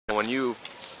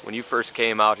when you first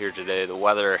came out here today, the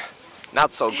weather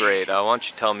not so great. Why don't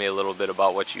you tell me a little bit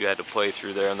about what you had to play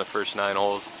through there in the first 9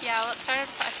 holes? Yeah, well, it started,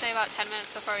 I'd say, about 10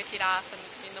 minutes before we teed off, and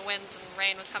I mean, the wind and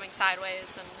rain was coming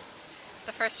sideways, and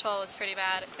the first hole was pretty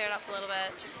bad. It cleared up a little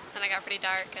bit, then it got pretty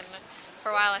dark, and for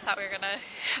a while I thought we were going to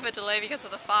have a delay because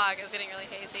of the fog. It was getting really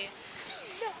hazy.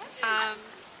 I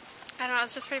don't know, it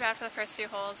was just pretty bad for the first few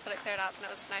holes, but it cleared up, and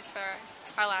it was nice for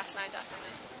our last 9,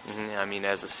 definitely. I mean,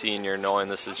 as a senior, knowing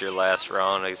this is your last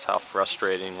round, I guess how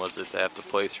frustrating was it to have to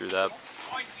play through that?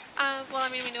 Well, I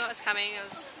mean, we knew it was coming. It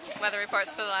was weather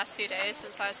reports for the last few days,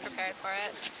 and so I was prepared for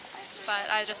it. But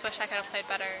I just wish I could have played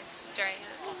better during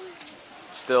it.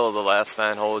 Still, the last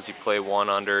 9 holes, you play 1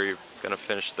 under. You're going to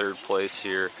finish 3rd place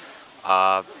here.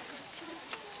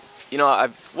 You know,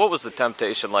 what was the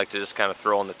temptation like to just kind of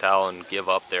throw in the towel and give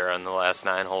up there on the last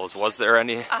 9 holes? Was there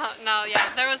any? No, yeah,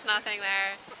 there was nothing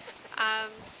there.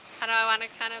 I know I want to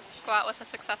kind of go out with a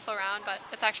successful round, but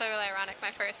it's actually really ironic.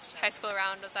 My first high school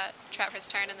round was at Trappers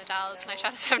Turn in the Dalles, and I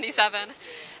shot a 77.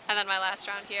 And then my last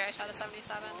round here, I shot a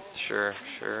 77. Sure,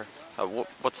 sure.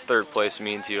 What's 3rd place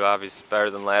mean to you? Obviously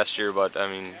better than last year, but I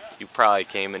mean, you probably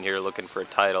came in here looking for a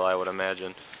title, I would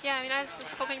imagine. Yeah, I mean, I was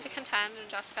hoping to contend, and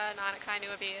Jessica and Annika I knew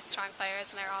would be strong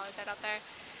players, and they were always right up there.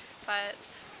 But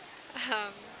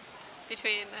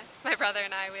between my brother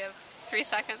and I, we have 3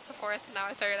 seconds, a 4th, and now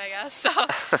a 3rd, I guess. So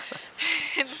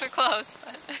we're close.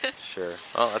 But Sure.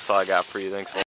 Well, that's all I got for you. Thanks a lot.